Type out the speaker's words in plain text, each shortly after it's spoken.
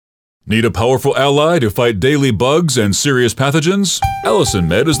Need a powerful ally to fight daily bugs and serious pathogens?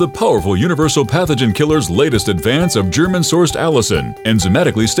 AllicinMed is the powerful universal pathogen killer's latest advance of German-sourced allicin,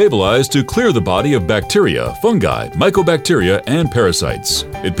 enzymatically stabilized to clear the body of bacteria, fungi, mycobacteria, and parasites.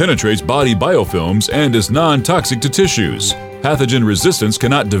 It penetrates body biofilms and is non-toxic to tissues. Pathogen resistance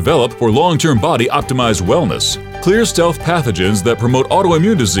cannot develop for long-term body-optimized wellness. Clear stealth pathogens that promote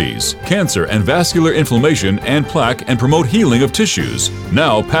autoimmune disease, cancer and vascular inflammation and plaque and promote healing of tissues.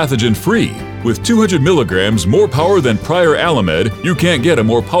 Now pathogen-free. With 200 milligrams more power than prior Alamed, you can't get a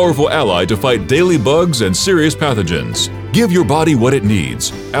more powerful ally to fight daily bugs and serious pathogens. Give your body what it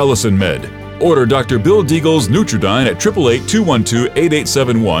needs. AllicinMed. Order Dr. Bill Deagle's Nutridyne at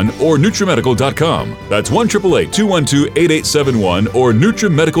 888-212-8871 or NutriMedical.com. That's 1-888-212-8871 or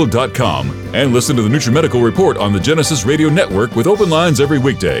NutriMedical.com. And listen to the NutriMedical Report on the Genesis Radio Network with open lines every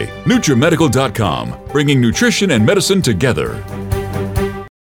weekday. NutriMedical.com, bringing nutrition and medicine together.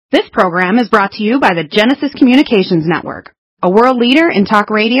 This program is brought to you by the Genesis Communications Network, a world leader in talk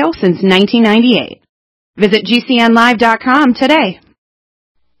radio since 1998. Visit GCNlive.com today.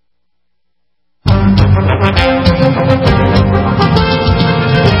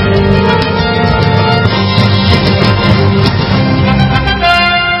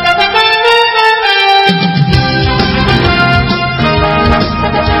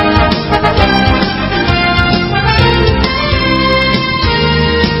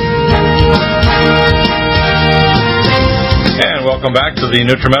 Welcome back to the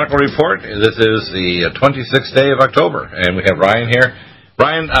NutriMedical Report. This is the 26th day of October, and we have Ryan here.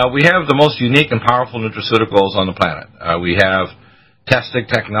 Ryan, we have the most unique and powerful nutraceuticals on the planet. We have testing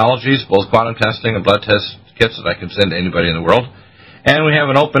technologies, both quantum testing and blood test kits that I can send to anybody in the world. And we have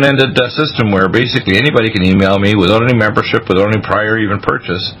an open-ended system where basically anybody can email me without any membership, without any prior even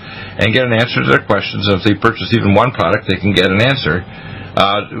purchase, and get an answer to their questions. And if they purchase even one product, they can get an answer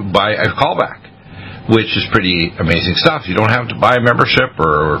by a callback, which is pretty amazing stuff. You don't have to buy a membership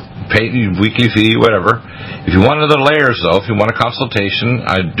or pay a weekly fee, whatever. If you want other layers, though, if you want a consultation,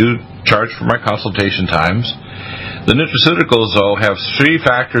 I do charge for my consultation times. The nutraceuticals, though, have three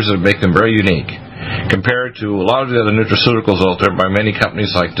factors that make them very unique compared to a lot of the other nutraceuticals out there by many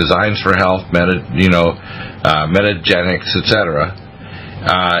companies like Designs for Health, Epigenetic, etc.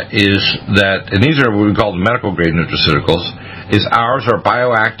 Is that, and these are what we call the medical-grade nutraceuticals, is ours are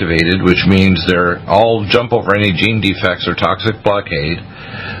bioactivated, which means they're all jump over any gene defects or toxic blockade.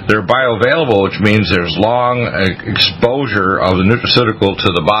 They're bioavailable, which means there's long exposure of the nutraceutical to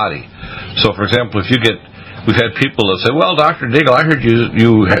the body. So, for example, we've had people that say, well, Dr. Deagle, I heard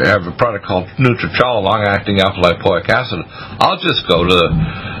you have a product called NutriChala, long-acting alpha-lipoic acid. I'll just go to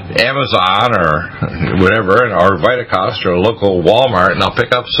Amazon or whatever, or Vitacost or a local Walmart, and I'll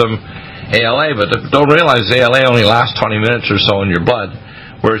pick up some ALA, but don't realize ALA only lasts 20 minutes or so in your blood,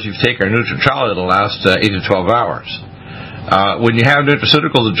 whereas if you take our NutriChala, it'll last 8 to 12 hours. When you have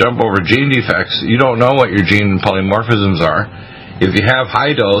nutraceuticals that jump over gene defects, you don't know what your gene polymorphisms are. If you have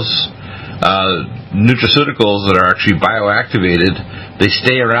high-dose nutraceuticals that are actually bioactivated, they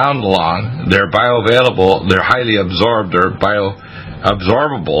stay around long, they're bioavailable, they're highly absorbed, they're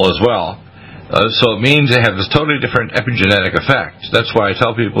bioabsorbable as well. So it means they have this totally different epigenetic effect. That's why I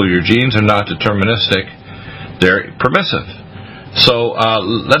tell people your genes are not deterministic, they're permissive. So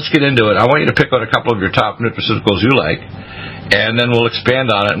let's get into it. I want you to pick out a couple of your top nutraceuticals you like, and then we'll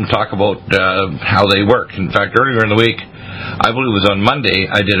expand on it and talk about how they work. In fact, earlier in the week, I believe it was on Monday,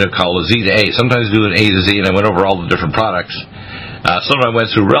 I did a call Z to A. Sometimes I do an A to Z, and I went over all the different products. Some I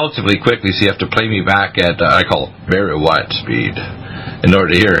went through relatively quickly, so you have to play me back at, I call it very wide speed in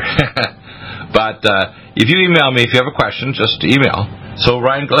order to hear. But if you email me, if you have a question, just email. So,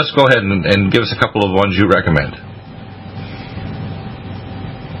 Ryan, let's go ahead and give us a couple of ones you recommend.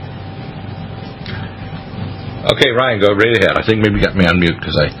 Okay, Ryan, go right ahead. I think maybe you got me on mute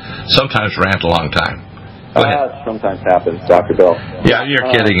because I sometimes rant a long time. Go ahead. Sometimes happens, Dr. Bill. Yeah, you're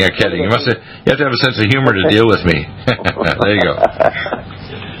kidding. You're kidding. You have to have a sense of humor to deal with me. There you go.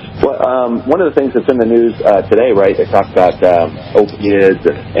 Well, one of the things that's in the news today, right? They talk about opiates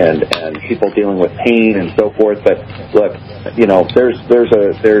and people dealing with pain and so forth. But look, you know, there's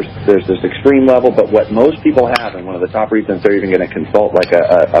this extreme level. But what most people have, and one of the top reasons they're even going to consult like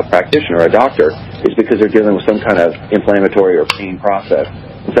a practitioner or a doctor, is because they're dealing with some kind of inflammatory or pain process.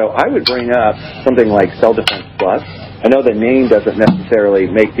 So I would bring up something like Cell Defense Plus. I know the name doesn't necessarily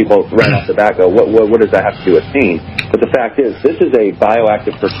make people right off the bat go, what does that have to do with pain? But the fact is, this is a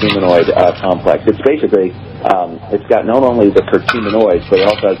bioactive curcuminoid complex. It's basically, it's got not only the curcuminoids, but it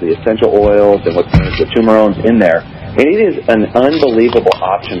also has the essential oils and what's known as the tumerones in there. And it is an unbelievable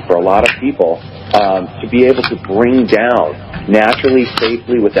option for a lot of people to be able to bring down naturally,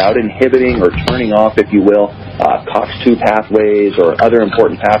 safely, without inhibiting or turning off, if you will, COX-2 pathways or other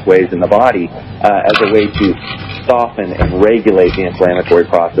important pathways in the body as a way to soften and regulate the inflammatory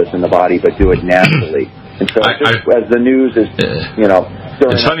process in the body, but do it naturally. And so as the news is,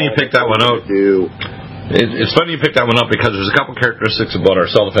 it's funny you picked that one out. It's funny you picked that one up because there's a couple characteristics about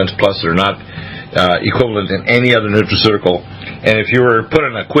our Cell Defense Plus that are not equivalent in any other nutraceutical. And if you were put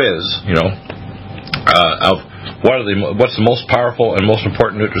in a quiz, of what's the most powerful and most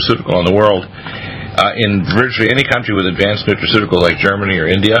important nutraceutical in the world, in virtually any country with advanced nutraceuticals like Germany or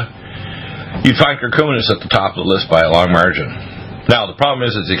India, you'd find curcumin is at the top of the list by a long margin. Now, the problem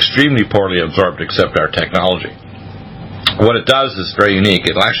is it's extremely poorly absorbed except our technology. What it does is very unique.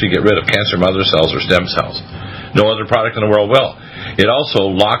 It'll actually get rid of cancer mother cells or stem cells. No other product in the world will. It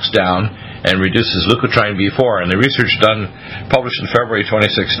also locks down and reduces leukotriene B4. And the research published in February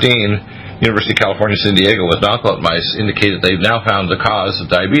 2016, University of California, San Diego, with knockout mice indicated they've now found the cause of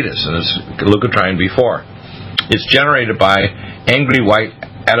diabetes, and it's leukotriene B4. It's generated by angry white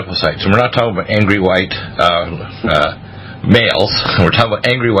adipocytes. And we're not talking about angry white males. We're talking about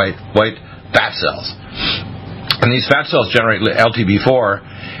angry white fat cells. And these fat cells generate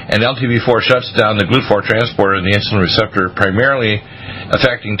LTB4, and LTB4 shuts down the GLUT4 transporter and the insulin receptor, primarily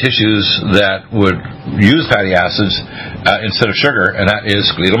affecting tissues that would use fatty acids instead of sugar, and that is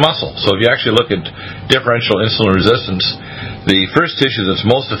skeletal muscle. So if you actually look at differential insulin resistance, the first tissue that's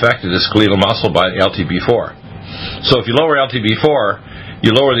most affected is skeletal muscle by LTB4. So if you lower LTB4, you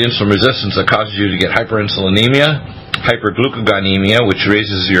lower the insulin resistance that causes you to get hyperinsulinemia, hyperglucogonemia, which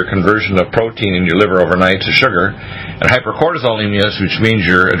raises your conversion of protein in your liver overnight to sugar, and hypercortisolemia, which means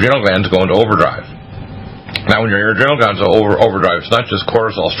your adrenal glands go into overdrive. Now, when your adrenal glands are overdrive, it's not just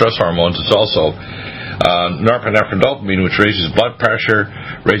cortisol stress hormones, it's also norepinephrine dopamine, which raises blood pressure,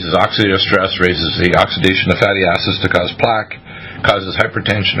 raises oxidative stress, raises the oxidation of fatty acids to cause plaque, causes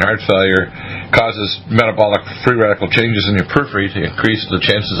hypertension, heart failure, causes metabolic free radical changes in your periphery to increase the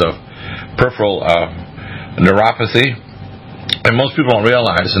chances of peripheral neuropathy. And most people don't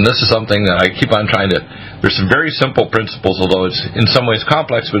realize, and this is something that I keep on trying to, there's some very simple principles, although it's in some ways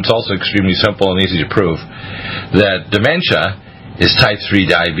complex, but it's also extremely simple and easy to prove, that dementia is type 3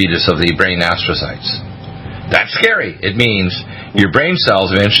 diabetes of the brain astrocytes. That's scary. It means your brain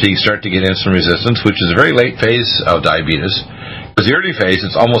cells eventually start to get insulin resistance, which is a very late phase of diabetes, because the early phase,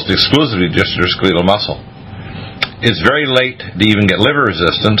 it's almost exclusively just your skeletal muscle. It's very late to even get liver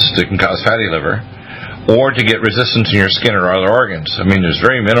resistance that can cause fatty liver, or to get resistance in your skin or other organs. I mean, there's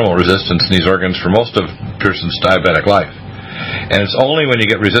very minimal resistance in these organs for most of a person's diabetic life. And it's only when you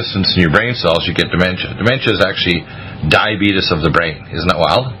get resistance in your brain cells you get dementia. Dementia is actually diabetes of the brain. Isn't that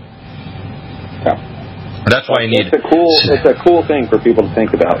wild? Yeah. That's why you need... It's a cool thing for people to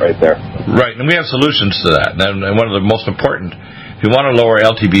think about right there. Right, and we have solutions to that. And one of the most important, if you want to lower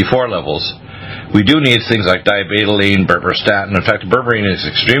LTB4 levels, we do need things like diabetalene, berberstatin. In fact, berberine is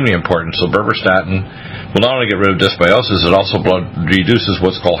extremely important. So berberstatin will not only get rid of dysbiosis, it also reduces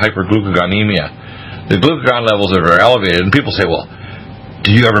what's called hyperglucogonemia. The glucagon levels are very elevated, and people say, well,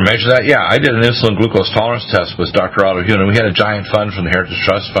 did you ever measure that? Yeah, I did an insulin glucose tolerance test with Dr. Otto Hune, and we had a giant fund from the Heritage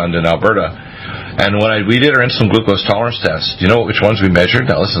Trust Fund in Alberta. And when we did our insulin glucose tolerance test, do you know which ones we measured?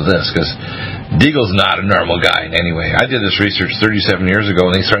 Now listen to this, because Deagle's not a normal guy in any way. I did this research 37 years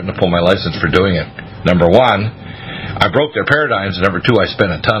ago, and they threatened to pull my license for doing it. Number one, I broke their paradigms, and number two, I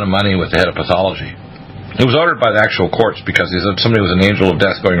spent a ton of money with the head of pathology. It was ordered by the actual courts because they said somebody was an angel of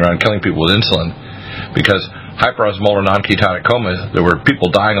death going around killing people with insulin, because hyperosmolar non-ketonic coma, there were people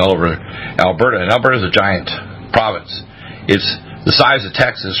dying all over Alberta, and Alberta is a giant province. It's the size of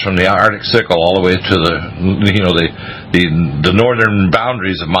Texas from the Arctic Circle all the way to the northern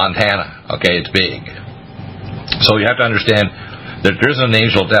boundaries of Montana. Okay, it's big. So you have to understand that there isn't an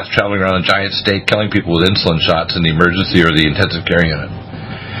angel of death traveling around a giant state killing people with insulin shots in the emergency or the intensive care unit.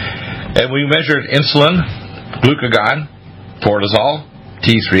 And we measured insulin, glucagon, cortisol,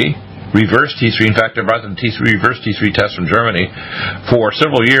 T3, reverse T3. In fact, I brought the reverse T3 test from Germany. For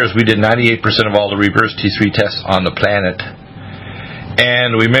several years, we did 98% of all the reverse T3 tests on the planet.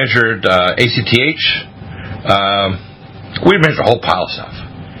 And we measured ACTH. We measured a whole pile of stuff.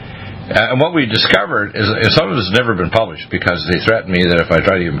 And what we discovered is some of it has never been published because they threatened me that if I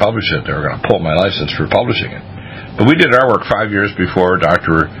tried to even publish it, they were going to pull my license for publishing it. But we did our work 5 years before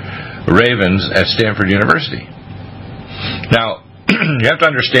Dr. Ravens at Stanford University. Now, you have to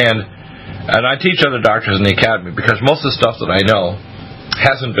understand, and I teach other doctors in the academy because most of the stuff that I know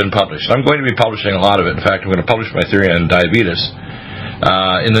hasn't been published. I'm going to be publishing a lot of it. In fact, I'm going to publish my theory on diabetes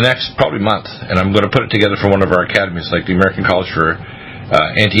in the next probably month, and I'm going to put it together for one of our academies, like the American College for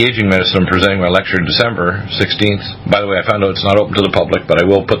Anti-Aging Medicine. I'm presenting my lecture in December 16th. By the way, I found out it's not open to the public, but I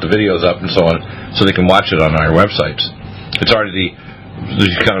will put the videos up and so on, so they can watch it on our websites. It's already the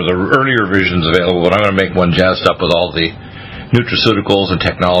earlier versions available, but I'm going to make one jazzed up with all the nutraceuticals and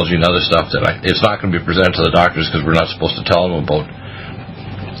technology and other stuff that it's not going to be presented to the doctors because we're not supposed to tell them about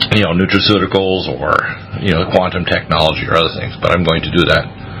nutraceuticals or quantum technology or other things, but I'm going to do that.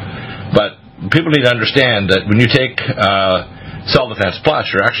 But people need to understand that when you take Cell Defense Plus,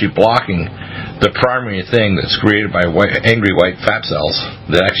 you're actually blocking the primary thing that's created by angry white fat cells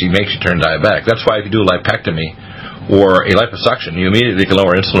that actually makes you turn diabetic. That's why if you do a lipectomy or a liposuction, you immediately can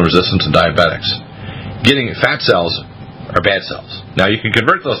lower insulin resistance in diabetics. Getting fat cells are bad cells. Now you can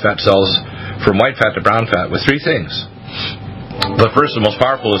convert those fat cells from white fat to brown fat with three things. The first and most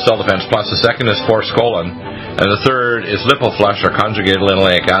powerful is Cell Defense Plus. The second is Forskolin, and the third is Lipoflush or conjugated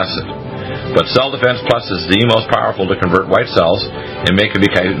linoleic acid. But Cell Defense Plus is the most powerful to convert white cells and make them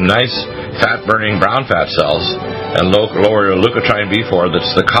become nice, fat-burning brown fat cells and lower leukotriene B4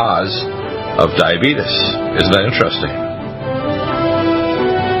 that's the cause of diabetes. Isn't that interesting?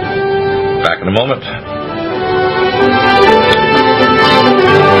 Back in a moment.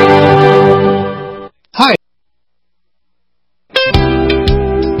 Hi.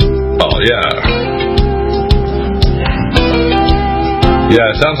 Oh, yeah. Yeah,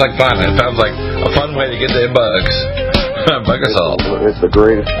 it sounds like fun. It sounds like a fun way to get the bugs. Bug us all. It's the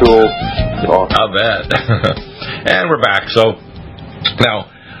greatest tool. I'll bet. And we're back. So, now,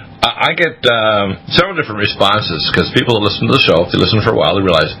 I get several different responses because people that listen to the show, if they listen for a while, they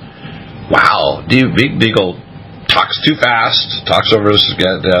realize, wow, Big Deagle talks too fast, talks over his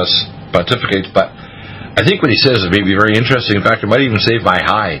pontificates, but I think what he says is maybe very interesting. In fact, it might even save my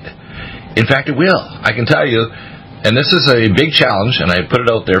hide. In fact, it will. I can tell you. And this is a big challenge, and I put it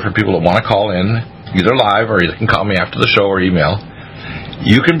out there for people that want to call in, either live or you can call me after the show or email.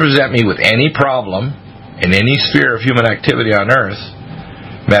 You can present me with any problem in any sphere of human activity on Earth,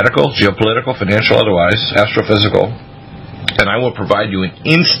 medical, geopolitical, financial, otherwise, astrophysical, and I will provide you an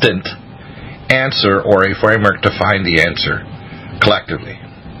instant answer or a framework to find the answer collectively.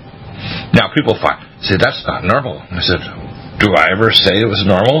 Now, people say, that's not normal. I said, do I ever say it was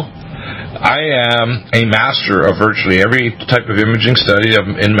normal? I am a master of virtually every type of imaging study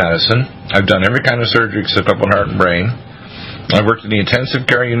in medicine. I've done every kind of surgery except open heart and brain. I've worked in the intensive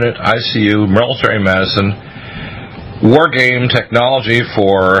care unit, ICU, military medicine, war game technology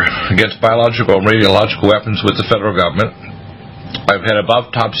against biological and radiological weapons with the federal government. I've had above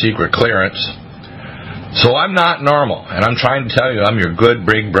top secret clearance. So I'm not normal, and I'm trying to tell you I'm your good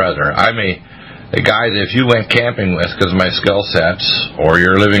big brother. I'm a guy that if you went camping with because of my skill sets, or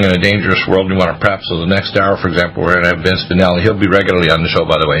you're living in a dangerous world and you want to prep, so the next hour, for example, we're going to have Vince Spinelli. He'll be regularly on the show,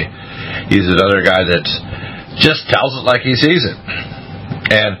 by the way. He's another guy that just tells it like he sees it.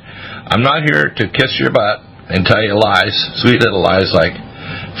 And I'm not here to kiss your butt and tell you lies, sweet little lies like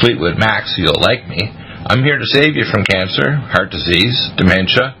Fleetwood Mac's, you'll like me. I'm here to save you from cancer, heart disease,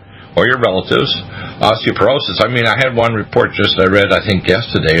 dementia, or your relatives, osteoporosis. I mean, I had one report I read, I think,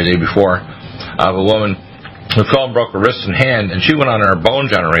 yesterday or the day before, of a woman who fell and broke her wrist and hand, and she went on our bone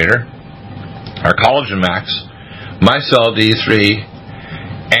generator, our Collagen Max, MyCell D3,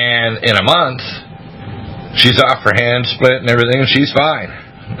 and in a month, she's off her hand split and everything, and she's fine.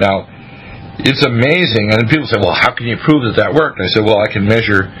 Now, it's amazing, and people say, well, how can you prove that worked? I said, well, I can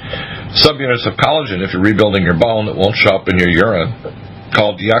measure subunits of collagen if you're rebuilding your bone that won't show up in your urine,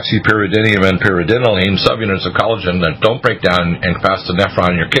 called deoxypyridinium and pyridinoline, subunits of collagen that don't break down and pass the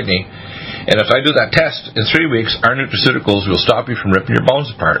nephron in your kidney. And if I do that test, in 3 weeks, our nutraceuticals will stop you from ripping your bones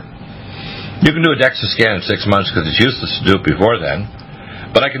apart. You can do a DEXA scan in 6 months because it's useless to do it before then.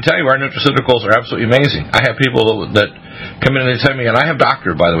 But I can tell you our nutraceuticals are absolutely amazing. I have people that come in and they tell me, and I have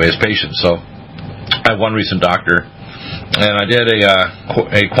doctor, by the way, as patients. So I have one recent doctor, and I did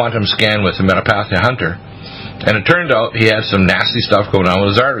a quantum scan with a Neuropathy hunter. And it turned out he had some nasty stuff going on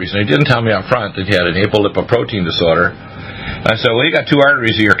with his arteries. And he didn't tell me up front that he had an apolipoprotein disorder. I said, well, you got 2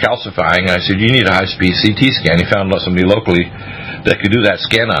 arteries that you're calcifying. And I said, you need a high-speed CT scan. He found somebody locally that could do that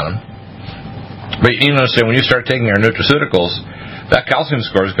scan on him. But you understand, when you start taking our nutraceuticals, that calcium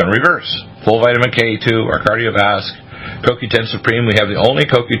score is going to reverse. Full vitamin K2, our Cardiovasc, CoQ10 Supreme. We have the only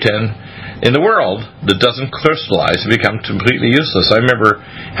CoQ10 in the world that doesn't crystallize and become completely useless. I remember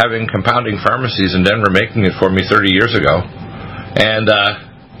having compounding pharmacies in Denver making it for me 30 years ago. And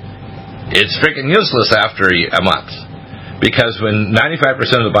it's freaking useless after a month. Because when 95%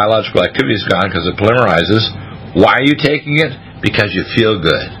 of the biological activity is gone because it polymerizes, why are you taking it? Because you feel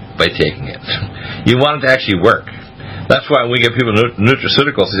good by taking it. You want it to actually work. That's why when we give people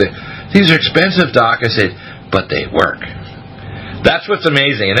nutraceuticals, they say, these are expensive, Doc. I say, but they work. That's what's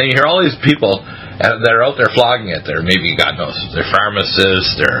amazing. And then you hear all these people that are out there flogging it. They're maybe, God knows, they're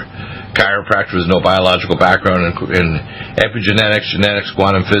pharmacists, they're chiropractors with no biological background in epigenetics, genetics,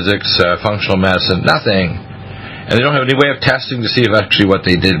 quantum physics, functional medicine, nothing. And they don't have any way of testing to see if actually what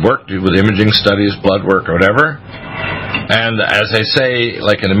they did worked with imaging studies, blood work, or whatever. And as I say,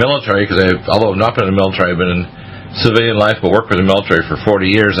 like in the military, because although I've not been in the military, I've been in civilian life, but worked with the military for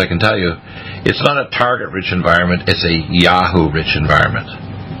 40 years, I can tell you, it's not a target-rich environment, it's a Yahoo-rich environment.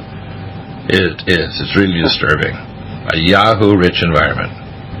 It is. It's really disturbing. A Yahoo-rich environment.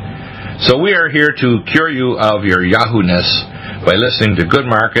 So we are here to cure you of your Yahoo-ness by listening to good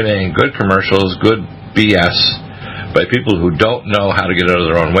marketing, good commercials, good BS, by people who don't know how to get out of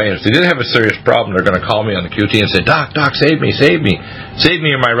their own way. If they did have a serious problem, they're going to call me on the QT and say, Doc, save me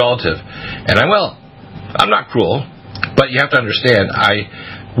or my relative. And I will. I'm not cruel, but you have to understand, I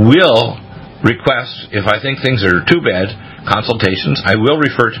will request, if I think things are too bad, consultations. I will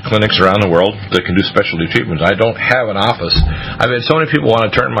refer to clinics around the world that can do specialty treatments. I don't have an office. I've had so many people want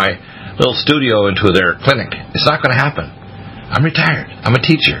to turn my little studio into their clinic. It's not going to happen. I'm retired. I'm a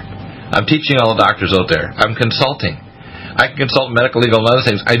teacher. I'm teaching all the doctors out there. I'm consulting. I can consult medical, legal, and other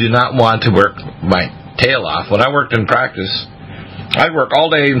things. I do not want to work my tail off. When I worked in practice, I'd work all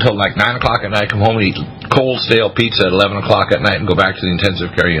day until like 9 o'clock at night, come home and eat cold, stale pizza at 11 o'clock at night and go back to the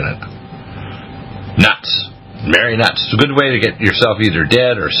intensive care unit. Nuts. Very nuts. It's a good way to get yourself either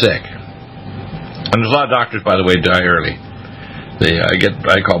dead or sick. And there's a lot of doctors, by the way, die early.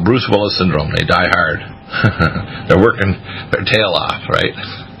 I call Bruce Willis syndrome. They die hard. They're working their tail off, right?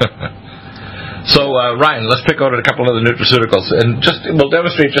 So, Ryan, let's pick out a couple of the nutraceuticals, and we'll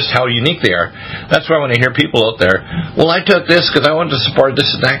demonstrate just how unique they are. That's why when I hear people out there, well, I took this because I wanted to support this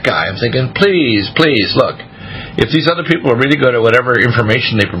and that guy, I'm thinking, please, look, if these other people are really good at whatever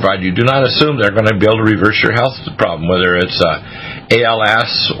information they provide you, do not assume they're going to be able to reverse your health problem, whether it's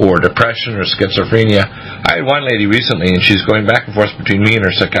ALS or depression or schizophrenia. I had one lady recently, and she's going back and forth between me and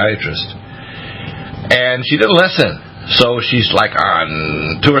her psychiatrist, and she didn't listen. So she's like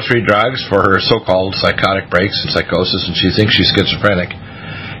on 2 or 3 drugs for her so-called psychotic breaks and psychosis, and she thinks she's schizophrenic.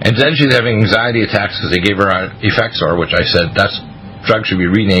 And then she's having anxiety attacks because they gave her Effexor, which I said that drug should be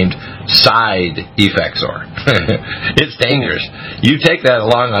renamed Side Effexor. It's dangerous. You take that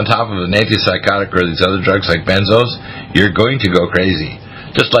along on top of an antipsychotic or these other drugs like benzos, you're going to go crazy.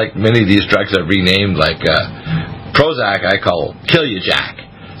 Just like many of these drugs are renamed, like Prozac I call Kill You Jack.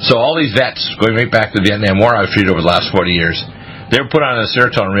 So all these vets, going right back to the Vietnam War I've treated over the last 40 years, they're put on a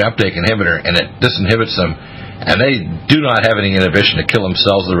serotonin reuptake inhibitor, and it disinhibits them, and they do not have any inhibition to kill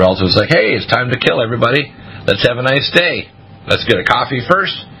themselves or the relatives. Like, hey, it's time to kill everybody. Let's have a nice day. Let's get a coffee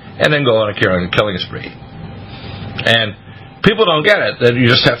first, and then go on a killing spree. And people don't get it. That you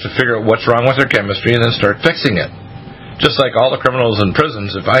just have to figure out what's wrong with their chemistry and then start fixing it. Just like all the criminals in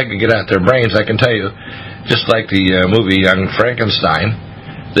prisons, if I could get at their brains, I can tell you, just like the movie Young Frankenstein,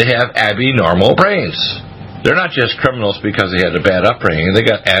 they have abnormal brains. They're not just criminals because they had a bad upbringing. They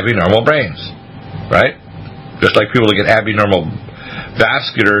got abnormal brains, right? Just like people that get abnormal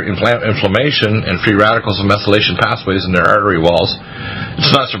vascular inflammation and free radicals and methylation pathways in their artery walls.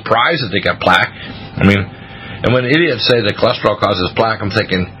 It's not a surprise that they got plaque. I mean, and when idiots say that cholesterol causes plaque, I'm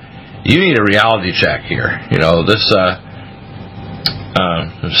thinking, you need a reality check here. You know, this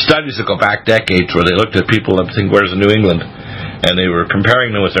studies that go back decades where they looked at people that think, where's New England? And they were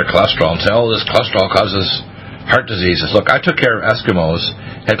comparing them with their cholesterol and say, oh, this cholesterol causes heart diseases. Look, I took care of Eskimos,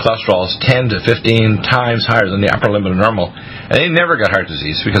 had cholesterols 10 to 15 times higher than the upper limit of normal, and they never got heart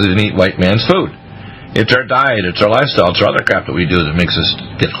disease because they didn't eat white man's food. It's our diet, it's our lifestyle, it's our other crap that we do that makes us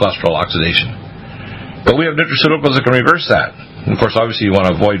get cholesterol oxidation. But we have nutraceuticals that can reverse that. And of course, obviously, you want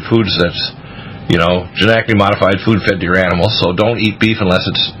to avoid foods that's, genetically modified food fed to your animals, so don't eat beef unless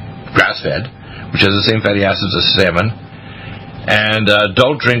it's grass-fed, which has the same fatty acids as salmon. And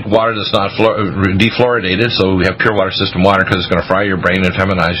don't drink water that's not defluoridated, so we have pure water system water because it's going to fry your brain and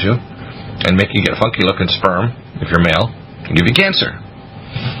feminize you and make you get funky-looking sperm, if you're male, and give you cancer.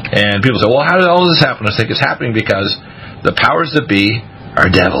 And people say, well, how did all this happen? I think it's happening because the powers that be are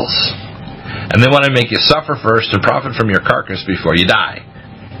devils. And they want to make you suffer first and profit from your carcass before you die.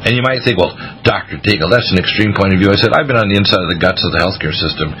 And you might think, well, Dr. Deagle, that's an extreme point of view. I said, I've been on the inside of the guts of the healthcare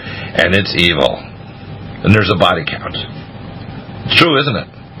system, and it's evil. And there's a body count. It's true, isn't it?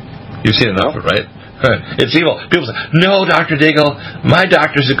 You've seen enough of it, right? It's evil. People say, no, Dr. Deagle, my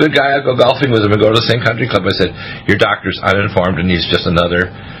doctor's a good guy. I'll go golfing with him and go to the same country club. I said, your doctor's uninformed and he's just another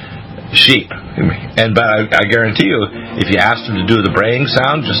sheep. But I guarantee you, if you asked him to do the braying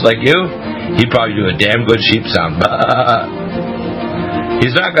sound just like you, he'd probably do a damn good sheep sound.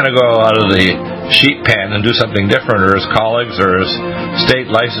 He's not going to go out of the sheep pen and do something different, or his colleagues, or his state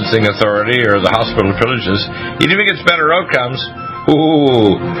licensing authority, or the hospital privileges. He even gets better outcomes.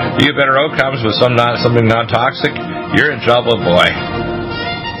 Ooh, you get better outcomes with something non-toxic, you're in trouble, boy.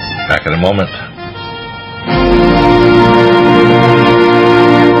 Back in a moment.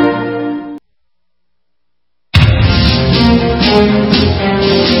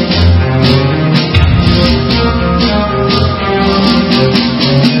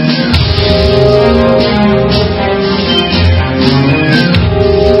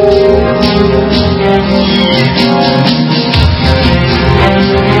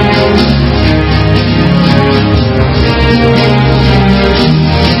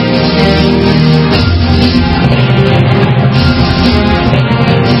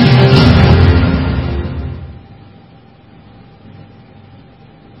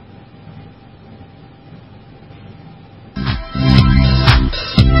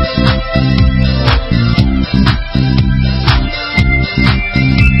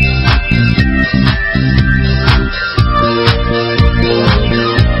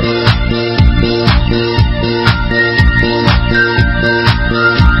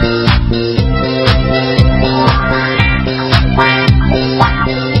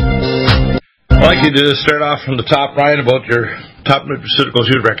 To start off from the top, Ryan, about your top nutraceuticals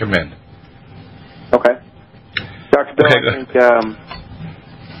you'd recommend. Okay. Dr. Bill, okay, I think,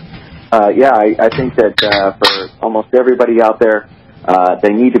 I think that for almost everybody out there,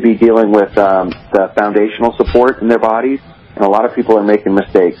 they need to be dealing with the foundational support in their bodies, and a lot of people are making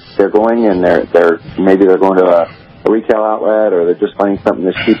mistakes. They're going and maybe they're going to a retail outlet, or they're just finding something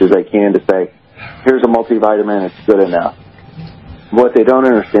as cheap as they can to say, here's a multivitamin, it's good enough. What they don't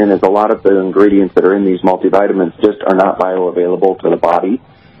understand is a lot of the ingredients that are in these multivitamins just are not bioavailable to the body,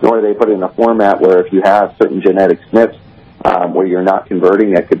 nor are they put in a format where if you have certain genetic SNPs where you're not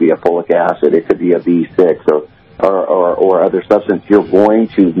converting, that could be a folic acid, it could be a B6 or other substance, you're going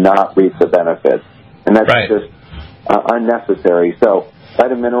to not reap the benefits. And that's just unnecessary. So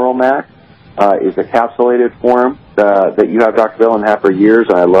Vitamineral Max is a capsulated form that you have, Dr. Bill, and have for years,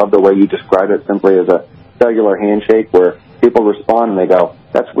 and I love the way you describe it simply as a cellular handshake where people respond and they go,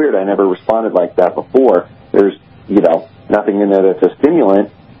 that's weird, I never responded like that before. There's, nothing in there that's a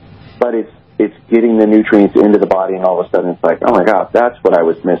stimulant, but it's getting the nutrients into the body, and all of a sudden it's like, oh my God, that's what I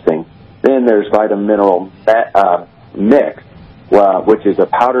was missing. Then there's Vitamineral Mix, which is a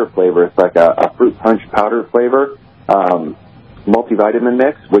powder flavor. It's like a fruit punch powder flavor, multivitamin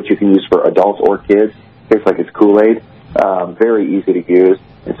mix, which you can use for adults or kids. Tastes like it's Kool-Aid. Very easy to use.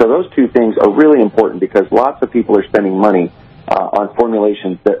 And so those two things are really important because lots of people are spending money on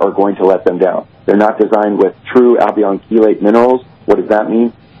formulations that are going to let them down. They're not designed with true albion chelate minerals. What does that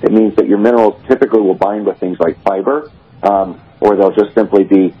mean? It means that your minerals typically will bind with things like fiber, or they'll just simply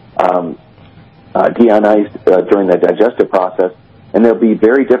be deionized during the digestive process, and they'll be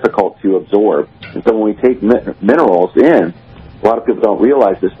very difficult to absorb. And so when we take minerals in, a lot of people don't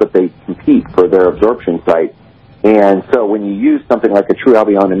realize this, but they compete for their absorption site. And so when you use something like a true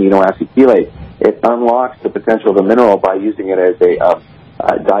albion amino acid chelate, it unlocks the potential of the mineral by using it as a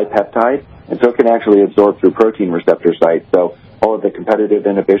dipeptide, and so it can actually absorb through protein receptor sites. So all of the competitive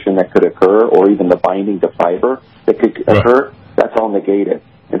inhibition that could occur, or even the binding to fiber that could occur, that's all negated.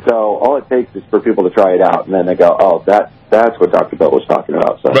 And so all it takes is for people to try it out, and then they go, oh, that's what Dr. Bill was talking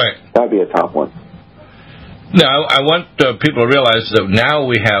about. So that would be a top one. Now, I want people to realize that now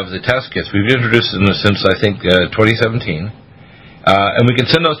we have the test kits. We've introduced them since, I think, 2017. And we can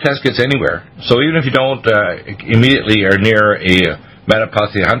send those test kits anywhere. So even if you don't immediately are near a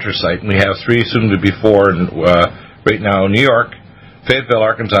Neuropathy Hunter site, and we have 3, soon to be 4, right now in New York, Fayetteville,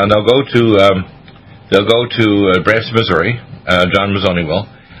 Arkansas, and they'll go to Branson, Missouri. John Mazzoni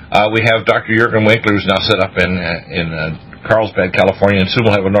will. We have Dr. Jürgen Winkler, who's now set up in Carlsbad, California, and soon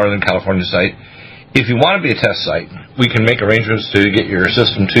we'll have a Northern California site. If you want to be a test site, we can make arrangements to get your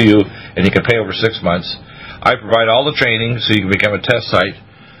system to you, and you can pay over 6 months. I provide all the training so you can become a test site.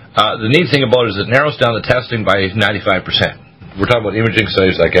 The neat thing about it is it narrows down the testing by 95%. We're talking about imaging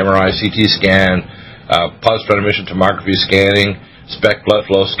studies like MRI, CT scan, post-spectrum emission tomography scanning, SPECT blood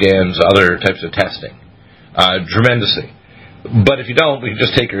flow scans, other types of testing. Tremendously. But if you don't, we can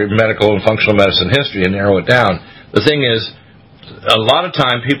just take your medical and functional medicine history and narrow it down. The thing is, a lot of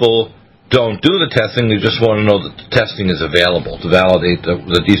time people don't do the testing, they just want to know that the testing is available to validate that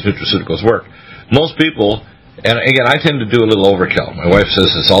these nutraceuticals work. Most people, and again, I tend to do a little overkill. My wife says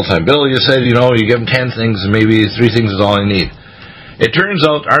this all the time, Bill, you said, you give them 10 things and maybe 3 things is all I need. It turns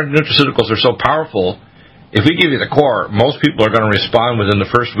out our nutraceuticals are so powerful, if we give you the core, most people are going to respond within the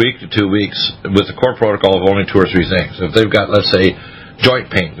first week to 2 weeks with the core protocol of only 2 or 3 things. If they've got, let's say, joint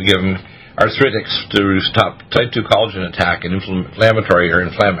pain, we give them arthritics to stop type 2 collagen attack and inflammatory or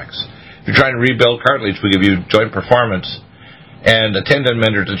inflamex. If you're trying to rebuild cartilage, we give you joint performance and a tendon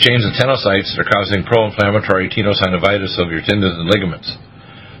mender to change the tenocytes that are causing pro-inflammatory tenosynovitis of your tendons and ligaments.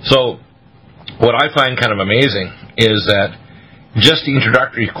 So what I find kind of amazing is that just the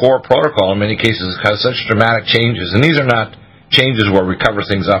introductory core protocol in many cases has such dramatic changes, and these are not changes where we cover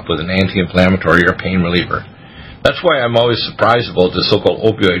things up with an anti-inflammatory or pain reliever. That's why I'm always surprised about the so-called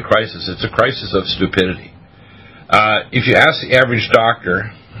opioid crisis. It's a crisis of stupidity. If you ask the average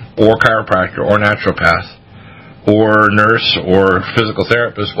doctor or chiropractor or naturopath or nurse or physical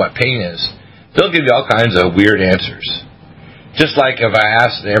therapist what pain is, they'll give you all kinds of weird answers. Just like if I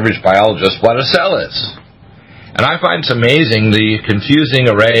ask the average biologist what a cell is. And I find it's amazing the confusing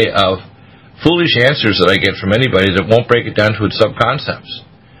array of foolish answers that I get from anybody that won't break it down to its sub-concepts.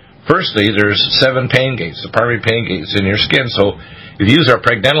 Firstly, there's 7 pain gates, the primary pain gates in your skin. So if you use our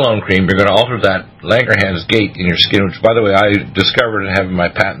pregnenolone cream, you're going to alter that Langerhans gate in your skin, which, by the way, I discovered and have in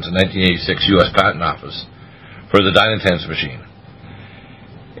my patents in 1986 U.S. Patent Office for the Dynatens machine.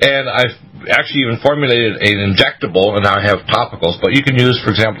 And I've actually even formulated an injectable, and now I have topicals, but you can use,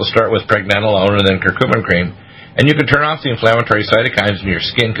 for example, start with pregnenolone and then curcumin cream. And you can turn off the inflammatory cytokines in your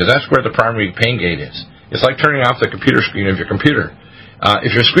skin because that's where the primary pain gate is. It's like turning off the computer screen of your computer.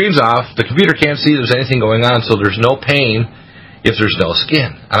 If your screen's off, the computer can't see there's anything going on, so there's no pain if there's no skin.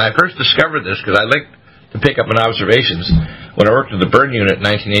 And I first discovered this because I like to pick up on observations when I worked in the burn unit in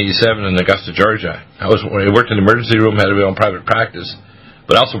 1987 in Augusta, Georgia. I worked in the emergency room, had my own private practice,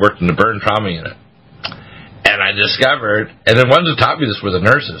 but I also worked in the burn trauma unit. And I discovered, and the ones that taught me this were the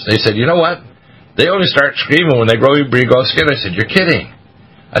nurses. They said, you know what? They only start screaming when they grow skin. I said, you're kidding.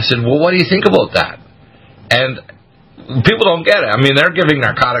 I said, well, what do you think about that? And people don't get it. I mean, they're giving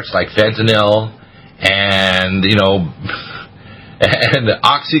narcotics like fentanyl and, and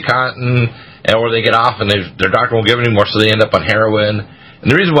OxyContin, or they get off and their doctor won't give it anymore, so they end up on heroin.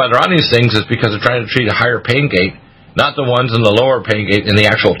 And the reason why they're on these things is because they're trying to treat a higher pain gate, not the ones in the lower pain gate in the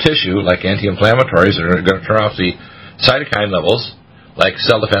actual tissue, like anti-inflammatories that are going to turn off the cytokine levels, like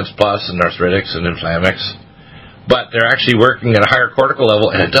Cell Defense Plus and arthritics and inflamex, but they're actually working at a higher cortical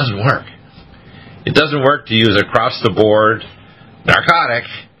level, and it doesn't work. It doesn't work to use across-the-board narcotic,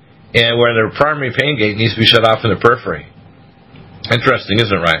 and where their primary pain gate needs to be shut off in the periphery. Interesting,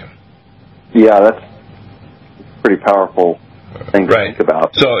 isn't it, Ryan? Yeah, that's a pretty powerful thing to think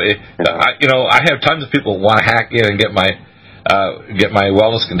about. So, I have tons of people who want to hack in and get my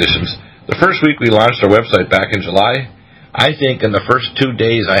wellness conditions. The first week we launched our website back in July, I think in the first 2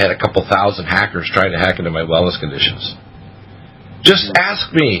 days I had a couple thousand hackers trying to hack into my wellness conditions. Just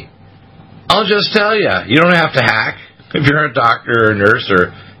ask me. I'll just tell you. You don't have to hack. If you're a doctor or a nurse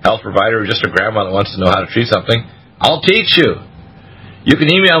or health provider or just a grandma that wants to know how to treat something, I'll teach you. You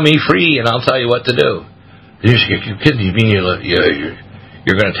can email me free and I'll tell you what to do. You're kidding. You mean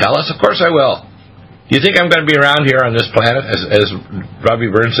you're going to tell us? Of course I will. Do you think I'm going to be around here on this planet, as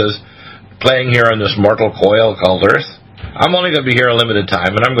Robbie Burns says, playing here on this mortal coil called Earth? I'm only going to be here a limited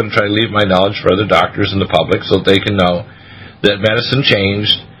time, and I'm going to try to leave my knowledge for other doctors and the public so that they can know that medicine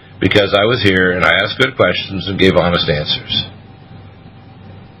changed because I was here and I asked good questions and gave honest answers.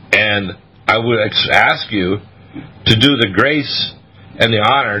 And I would ask you to do the grace and the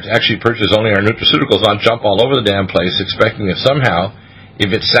honor to actually purchase only our nutraceuticals, not jump all over the damn place expecting that somehow,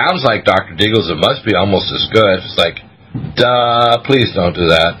 if it sounds like Dr. Deagle's, it must be almost as good. It's like, duh, please don't do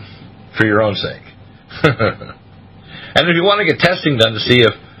that for your own sake. And if you want to get testing done to see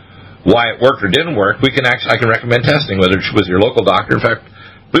why it worked or didn't work, I can recommend testing, whether it's with your local doctor. In fact,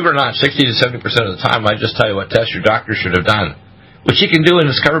 believe it or not, 60 to 70% of the time, I just tell you what test your doctor should have done, which you can do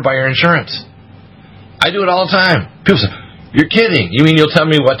and it's covered by your insurance. I do it all the time. People say, you're kidding. You mean you'll tell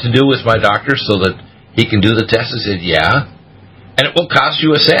me what to do with my doctor so that he can do the test? I said, yeah. And it will cost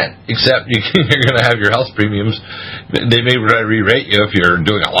you a cent, except you're going to have your health premiums. They may re-rate you if you're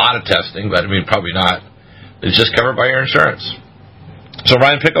doing a lot of testing, but probably not. It's just covered by your insurance. So,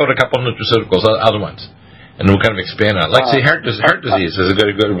 Ryan, pick out a couple of nutraceuticals, other ones, and we'll kind of expand on it. Like, say, heart disease is a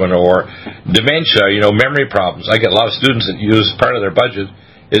good one, or dementia, memory problems. I get a lot of students that use part of their budget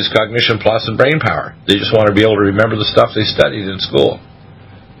is Cognition Plus and Brain Power. They just want to be able to remember the stuff they studied in school.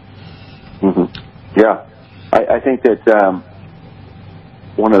 Mm-hmm. Yeah. I think that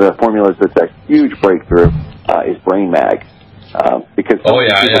one of the formulas that's a huge breakthrough is Brain Mag. Because people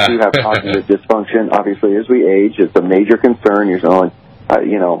do have cognitive dysfunction. Obviously, as we age, it's a major concern.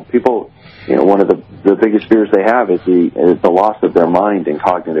 People one of the biggest fears they have is the loss of their mind and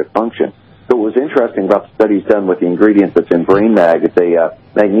cognitive function. So what was interesting about the studies done with the ingredient that's in Brain Mag, it's a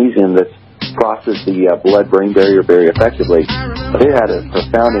magnesium that's crosses the blood-brain barrier very effectively. It had a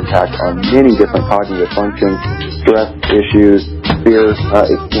profound impact on many different cognitive functions, stress issues, fear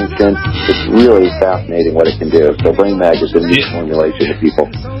extinction. It's really fascinating what it can do. So Brain Mag is a new formulation to people.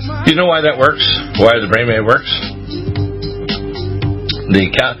 Do you know why that works? Why the Brain Mag works?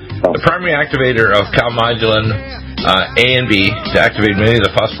 The primary activator of calmodulin A and B to activate many of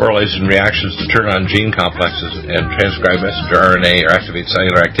the phosphorylation reactions to turn on gene complexes and transcribe messenger RNA or activate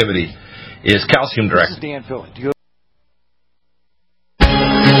cellular activity is calcium directed. This is Dan Phil.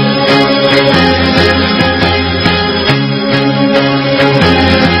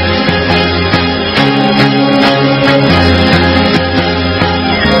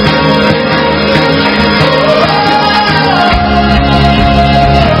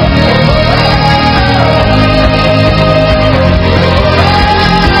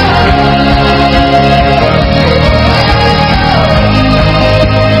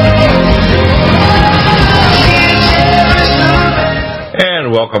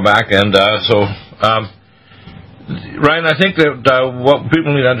 Welcome back, and Ryan, I think that what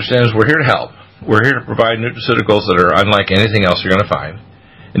people need to understand is we're here to help. We're here to provide nutraceuticals that are unlike anything else you're going to find.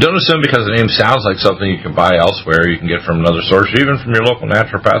 And don't assume because the name sounds like something you can buy elsewhere, you can get from another source, or even from your local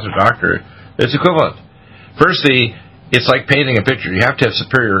naturopathic doctor, it's equivalent. Firstly, it's like painting a picture. You have to have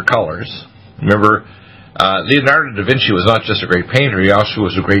superior colors. Remember, Leonardo da Vinci was not just a great painter, he also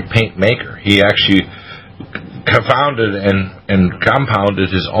was a great paint maker. He actually confounded and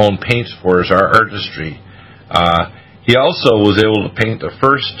compounded his own paints for his artistry. He also was able to paint the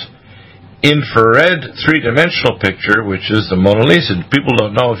first infrared three-dimensional picture, which is the Mona Lisa. People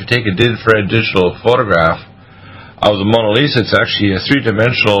don't know, if you take an infrared digital photograph of the Mona Lisa, it's actually a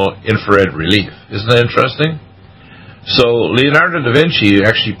three-dimensional infrared relief. Isn't that interesting? So Leonardo da Vinci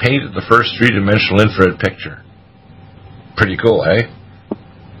actually painted the first three-dimensional infrared picture. Pretty cool, eh?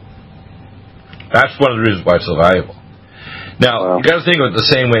 That's one of the reasons why it's so valuable. Now, you got to think of it the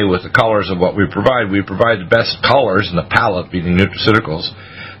same way with the colors of what we provide. We provide the best colors in the palette, meaning nutraceuticals.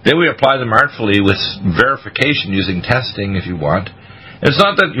 Then we apply them artfully with verification using testing, if you want. And it's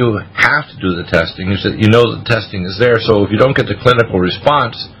not that you have to do the testing; it's that you know that the testing is there. So if you don't get the clinical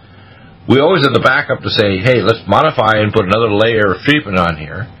response, we always have the backup to say, hey, let's modify and put another layer of treatment on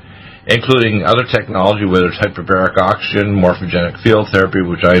here, including other technology, whether it's hyperbaric oxygen, morphogenic field therapy,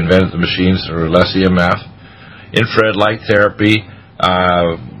 which I invented the machines that are less EMF, infrared light therapy,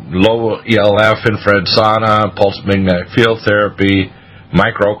 low ELF infrared sauna, pulse magnetic field therapy,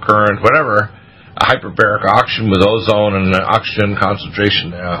 microcurrent, whatever, hyperbaric oxygen with ozone and oxygen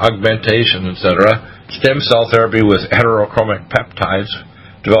concentration, augmentation, etc., stem cell therapy with heterochromic peptides,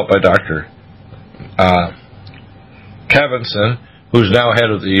 developed by Dr. Kevinson, who's now head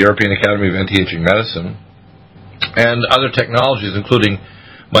of the European Academy of Anti-Aging Medicine, and other technologies, including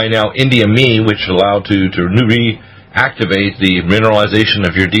my now India Me, which allow to reactivate the mineralization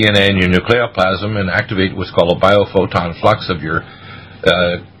of your DNA and your nucleoplasm and activate what's called a biophoton flux of your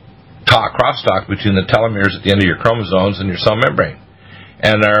crosstalk between the telomeres at the end of your chromosomes and your cell membrane.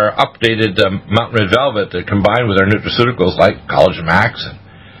 And our updated Mountain Red Velvet that combined with our nutraceuticals like Collagen Max and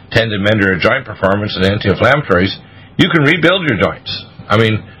tendon mender joint performance and anti-inflammatories, you can rebuild your joints. I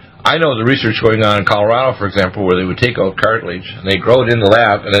mean, I know the research going on in Colorado, for example, where they would take out cartilage and they grow it in the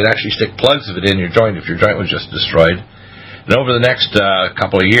lab and they'd actually stick plugs of it in your joint if your joint was just destroyed. And over the next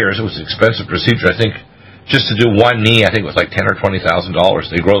couple of years, it was an expensive procedure. I think just to do one knee, I think it was like $10,000 or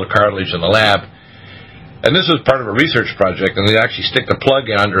 $20,000. They grow the cartilage in the lab. And this was part of a research project, and they actually stick the plug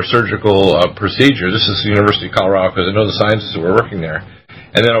in under a surgical procedure. This is the University of Colorado, because I know the scientists who were working there.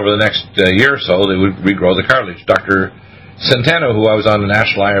 And then over the next year or so, they would regrow the cartilage. Dr. Centeno, who I was on the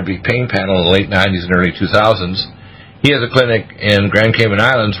National IRB pain panel in the late 90s and early 2000s, he has a clinic in Grand Cayman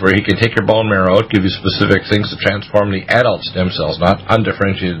Islands where he can take your bone marrow, give you specific things to transform the adult stem cells, not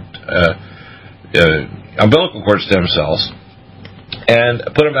undifferentiated umbilical cord stem cells, and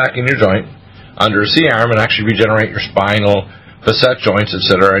put them back in your joint under a C-arm and actually regenerate your spinal facet joints,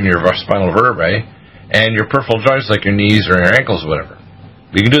 etc., and your spinal vertebrae, and your peripheral joints like your knees or your ankles or whatever.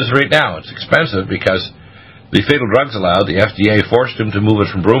 You can do this right now. It's expensive because the fatal drugs allowed, the FDA forced him to move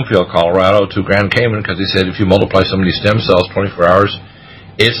it from Broomfield, Colorado to Grand Cayman because they said if you multiply somebody's stem cells 24 hours,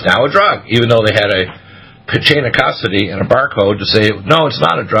 it's now a drug, even though they had a chain of custody and a barcode to say, no, it's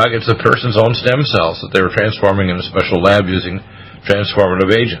not a drug, it's a person's own stem cells that they were transforming in a special lab using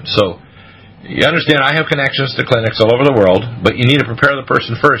transformative agents. So you understand, I have connections to clinics all over the world, but you need to prepare the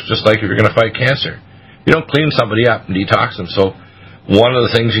person first, just like if you're going to fight cancer. You don't clean somebody up and detox them. So one of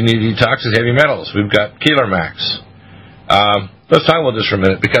the things you need to detox is heavy metals. We've got Keeler Max. Let's talk about this for a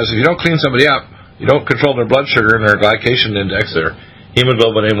minute, because if you don't clean somebody up, you don't control their blood sugar and their glycation index, their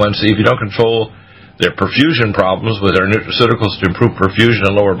hemoglobin A1C, if you don't control their perfusion problems with our nutraceuticals to improve perfusion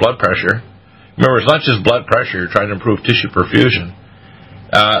and lower blood pressure. Remember, it's not just blood pressure, you're trying to improve tissue perfusion.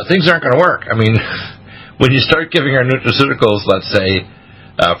 Things aren't going to work. I mean, when you start giving our nutraceuticals, let's say,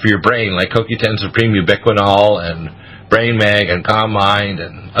 for your brain, like CoQ10 Supreme, Ubiquinol, and Brain Mag, and Calm Mind,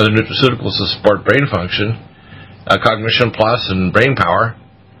 and other nutraceuticals to support brain function, Cognition Plus and Brain Power,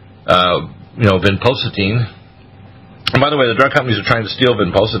 vinpocetine. And by the way, the drug companies are trying to steal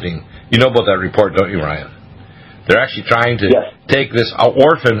vinpocetine. You know about that report, don't you, Ryan? They're actually trying to take this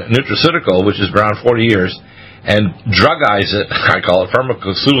orphan nutraceutical, which has been around 40 years, and drugize it, I call it,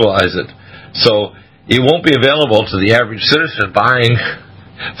 pharmaceuticalize it, so it won't be available to the average citizen buying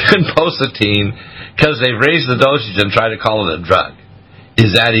vinpocetine because they've raised the dosage and tried to call it a drug.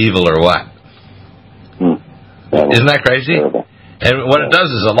 Is that evil or what? Isn't that crazy? Terrible. And what it does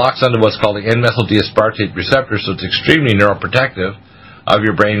is it locks onto what's called the N-methyl-D-aspartate receptor, so it's extremely neuroprotective of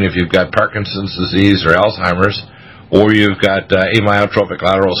your brain if you've got Parkinson's disease or Alzheimer's, or you've got amyotrophic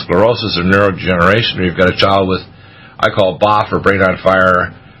lateral sclerosis or neurodegeneration, or you've got a child with, I call BOF or brain on fire,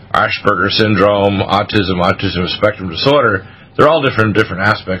 Asperger's syndrome, autism spectrum disorder. They're all different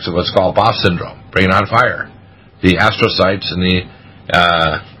aspects of what's called BOF syndrome, brain on fire. The astrocytes and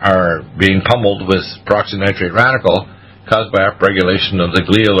are being pummeled with peroxynitrate radical caused by upregulation of the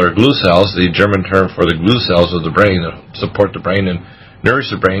glial or glue cells, the German term for the glue cells of the brain that support the brain and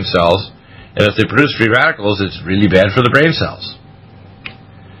nourish the brain cells. And if they produce free radicals, it's really bad for the brain cells.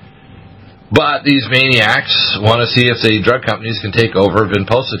 But these maniacs want to see if the drug companies can take over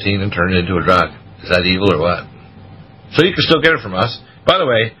vinpocetine and turn it into a drug. Is that evil or what? So you can still get it from us. By the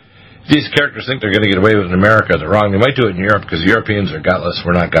way, if these characters think they're going to get away with it in America, they're wrong. They might do it in Europe because the Europeans are gutless.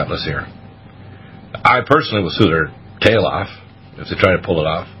 We're not gutless here. I personally will sue their tail off if they try to pull it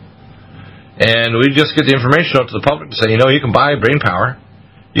off. And we just get the information out to the public to say, you can buy brain power.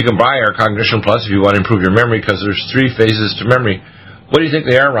 You can buy our Cognition Plus if you want to improve your memory, because there's 3 phases to memory. What do you think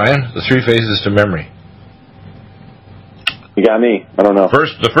they are, Ryan? The 3 phases to memory. You got me. I don't know.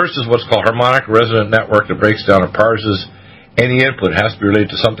 The first is what's called harmonic resonant network that breaks down and parses any input. It has to be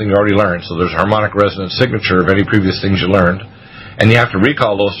related to something you already learned. So there's a harmonic resonant signature of any previous things you learned. And you have to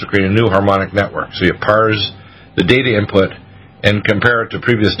recall those to create a new harmonic network. So you parse the data input and compare it to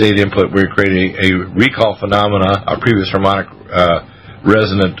previous data input where you create a recall phenomena of previous harmonic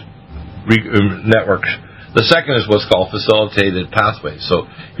resonant network. The second is what's called facilitated pathways. So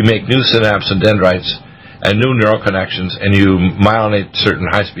you make new synapses and dendrites and new neural connections, and you myelinate certain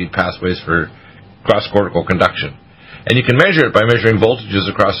high-speed pathways for cross-cortical conduction. And you can measure it by measuring voltages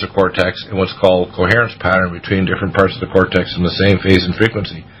across the cortex in what's called coherence pattern between different parts of the cortex in the same phase and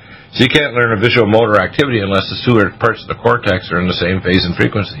frequency. So you can't learn a visual motor activity unless the 2 parts of the cortex are in the same phase and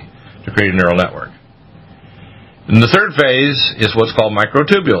frequency to create a neural network. And the third phase is what's called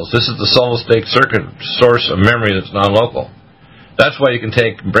microtubules. This is the solid-state circuit source of memory that's non-local. That's why you can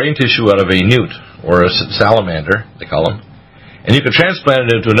take brain tissue out of a newt, or a salamander, they call them, and you can transplant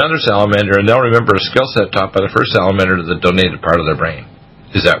it into another salamander, and they'll remember a skill set taught by the first salamander to the donated part of their brain.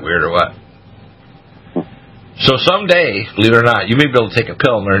 Is that weird or what? So someday, believe it or not, you may be able to take a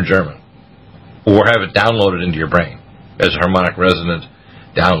pill and learn German, or have it downloaded into your brain as a harmonic resonant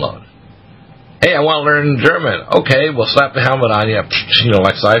download. Hey, I want to learn German. Okay, we'll slap the helmet on you,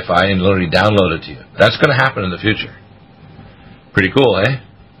 like sci-fi, and literally download it to you. That's going to happen in the future. Pretty cool, eh?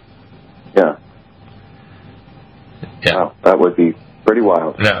 Yeah. Yeah. Wow, that would be pretty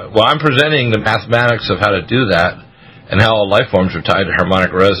wild. Now, well, I'm presenting the mathematics of how to do that and how all life forms are tied to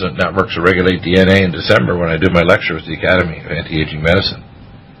harmonic resonant networks to regulate DNA in December when I do my lecture with the Academy of Anti-Aging Medicine.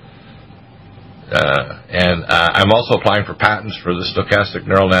 And I'm also applying for patents for the stochastic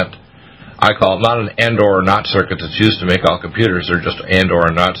neural net. I call it not an and or not circuit that's used to make all computers. They're just and or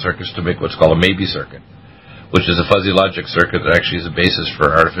not circuits to make what's called a maybe circuit, which is a fuzzy logic circuit that actually is a basis for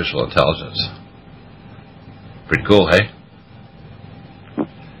artificial intelligence. Pretty cool, hey?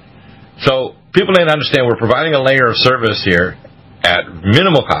 So people need to understand we're providing a layer of service here at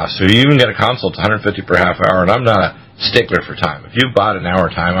minimal cost. So you even get a consult, it's $150 per half hour, and I'm not a stickler for time. If you bought an hour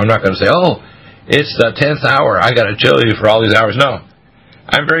time, I'm not going to say, oh, it's the 10th hour, I got to chill you for all these hours. No.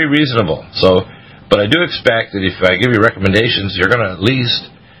 I'm very reasonable. But I do expect that if I give you recommendations, you're going to at least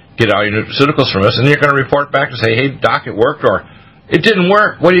get all your nutraceuticals from us, and you're going to report back and say, hey, doc, it worked, or it didn't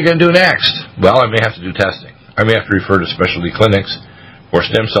work. What are you going to do next? Well, I may have to do testing. I may have to refer to specialty clinics for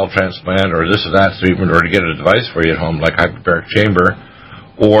stem cell transplant or this or that treatment, or to get a device for you at home like hyperbaric chamber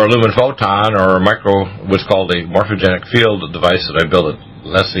or a lumen photon, or what's called a morphogenic field device that I built at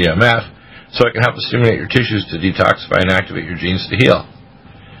less EMF, so it can help to stimulate your tissues to detoxify and activate your genes to heal.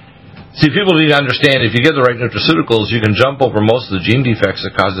 See, people need to understand if you get the right nutraceuticals, you can jump over most of the gene defects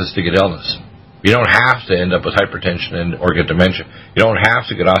that cause us to get illness. You don't have to end up with hypertension or get dementia. You don't have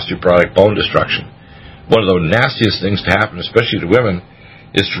to get osteoporotic bone destruction. One of the nastiest things to happen, especially to women,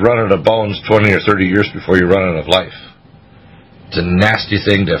 is to run out of bones 20 or 30 years before you run out of life. It's a nasty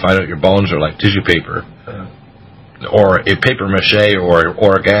thing to find out your bones are like tissue paper, or a paper mache or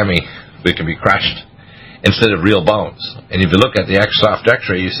origami that can be crushed instead of real bones. And if you look at the soft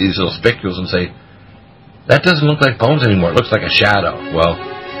x-ray, you see these little spicules and say, that doesn't look like bones anymore, it looks like a shadow. Well,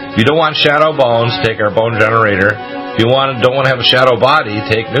 if you don't want shadow bones, take our bone generator. If you don't want to have a shadow body,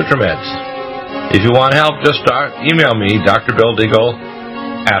 take NutriMeds. If you want help, just email me,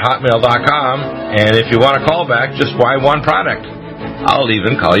 drbilldeagle@hotmail.com, and if you want to call back, just buy one product. I'll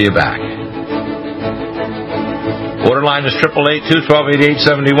even call you back. Order line is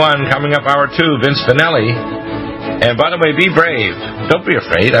 888-212-8871. Coming up, hour 2, Vince Finelli. And by the way, be brave. Don't be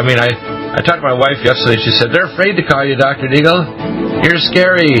afraid. I mean, I talked to my wife yesterday. She said, they're afraid to call you, Dr. Deagle. You're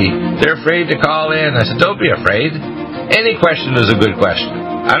scary. They're afraid to call in. I said, don't be afraid. Any question is a good question.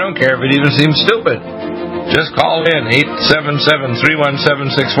 I don't care if it even seems stupid. Just call in,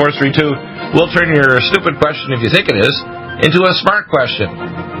 877-317-6432. We'll turn your stupid question, if you think it is, into a smart question.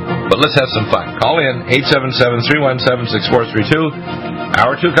 But let's have some fun. Call in, 877-317-6432.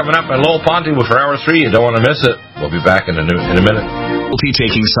 Hour 2 coming up, and Lowell Ponte for hour 3. You don't want to miss it. We'll be back in a minute.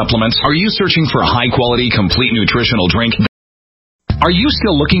 Taking supplements. Are you searching for a high-quality, complete nutritional drink? Are you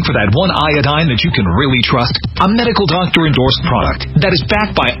still looking for that one iodine that you can really trust? A medical doctor-endorsed product that is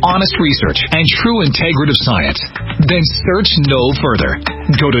backed by honest research and true integrative science? Then search no further.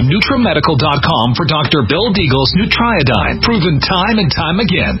 Go to NutriMedical.com for Dr. Bill Deagle's Nutriodine, proven time and time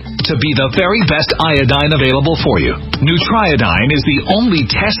again to be the very best iodine available for you. Nutriodine is the only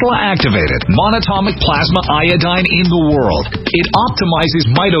Tesla-activated monatomic plasma iodine in the world. It optimizes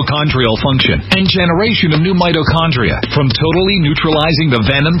mitochondrial function and generation of new mitochondria, from totally neutralizing the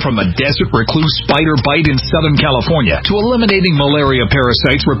venom from a desert recluse spider bite in Southern California to eliminating malaria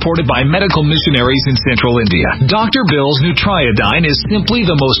parasites reported by medical missionaries in Central India. Dr. Bill's Nutriodine is simply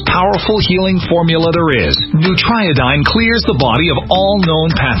the most powerful healing formula there is. Nutriodine clears the body of all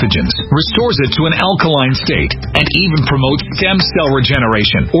known pathogens, restores it to an alkaline state, and even promotes stem cell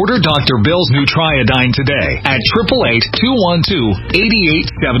regeneration. Order Dr. Bill's Nutriodine today at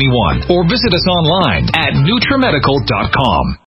 888-212-8871 or visit us online at NutriMedical.com.